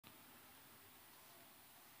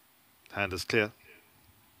Hand is clear.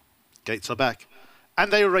 Gates are back.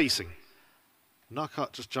 And they're racing.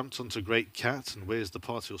 Knockout just jumped onto Great Cat, and Where's the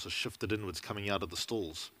Party also shifted inwards coming out of the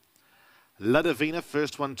stalls. Ladavina,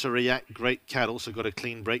 first one to react. Great Cat also got a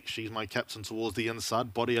clean break. She's my captain towards the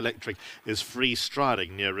inside. Body Electric is free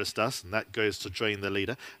striding nearest us, and that goes to join the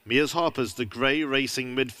leader. Mia's Harper's the grey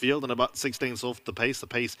racing midfield and about 16ths off the pace. The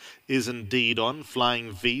pace is indeed on.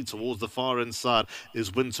 Flying V towards the far inside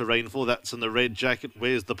is Winter Rainfall. That's in the red jacket.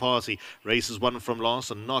 Where's the Party? Races one from last,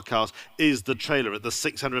 and Knockout is the trailer at the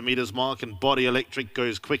 600 metres mark, and Body Electric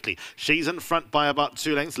goes quickly. She's in front by about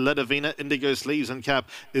 2 lengths. Ladavina, Indigo Sleeves and Cap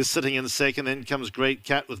is sitting in second. Then comes Great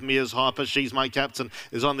Cat with Mia's Harper. She's my captain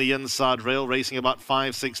is on the inside rail, racing about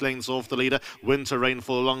 5-6 lengths off the leader. Winter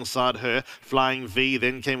Rainfall alongside her. Flying V.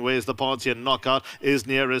 Then came Where's the Party, and Knockout is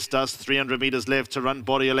nearest us. 300 metres left to run.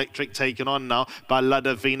 Body Electric taken on now by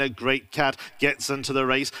Ladavina. Great Cat gets into the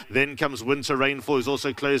race. Then comes Winter Rainfall, who's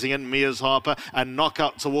also closing in. Mia's Harper and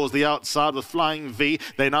Knockout towards the outside with Flying V.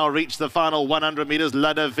 They now reach the final 100 metres.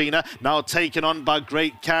 Ladavina now taken on by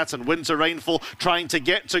Great Cat, and Winter Rainfall trying to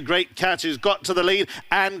get to Great Cat, who's got to the lead,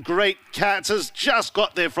 and Great Cat has just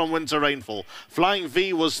got there from Winter Rainfall. Flying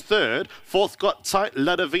V was third. Fourth got tight.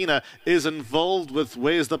 Ladavina is involved with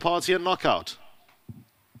Where's the Party and Knockout.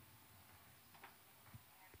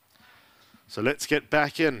 So let's get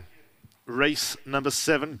back in. Race number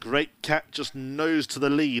 7. Great Cat just nosed to the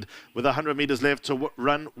lead with 100 metres left to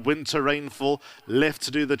run. Winter Rainfall left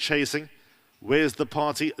to do the chasing. Where's the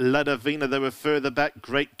Party? Ladavina, they were further back.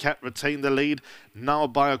 Great Cat retained the lead, now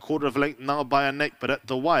by a quarter of a length, now by a neck, but at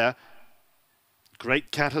the wire,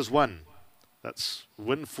 Great Cat has won. That's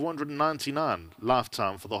win 499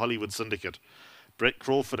 lifetime for the Hollywood Syndicate. Brett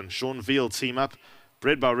Crawford and Sean Veal team up.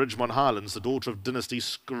 Bred by Ridgemont Highlands, the daughter of Dynasty,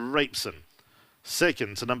 scrapes in.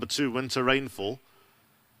 Second to number 2, Winter Rainfall.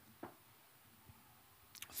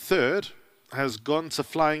 Third has gone to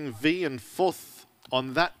Flying V, and fourth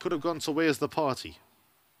on that could have gone to Where's the Party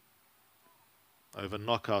over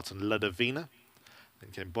Knockout and Ladavina.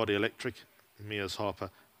 Then came Body Electric, Mia's Harper,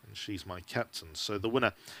 and She's My Captain. So the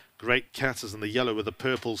winner, Great Cat, is in the yellow with the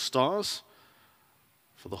purple stars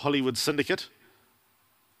for the Hollywood Syndicate.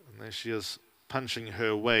 And there she is, punching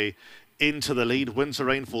her way into the lead. Winter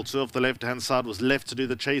Rainfall, 2 off the left-hand side, was left to do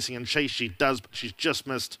the chasing, and chase she does, but she's just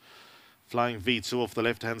missed. Flying V, 2 off the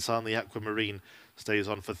left-hand side, and the Aquamarine stays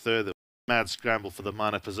on for third. Mad scramble for the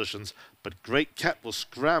minor positions, but Great Cat will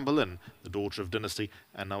scramble in, the daughter of Dynasty,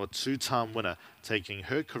 and now a 2-time winner, taking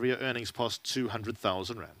her career earnings past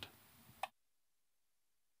 200,000 rand.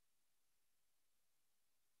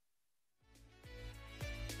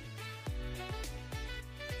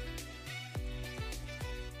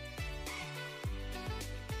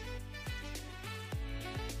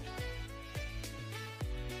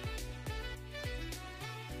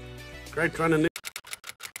 Great run in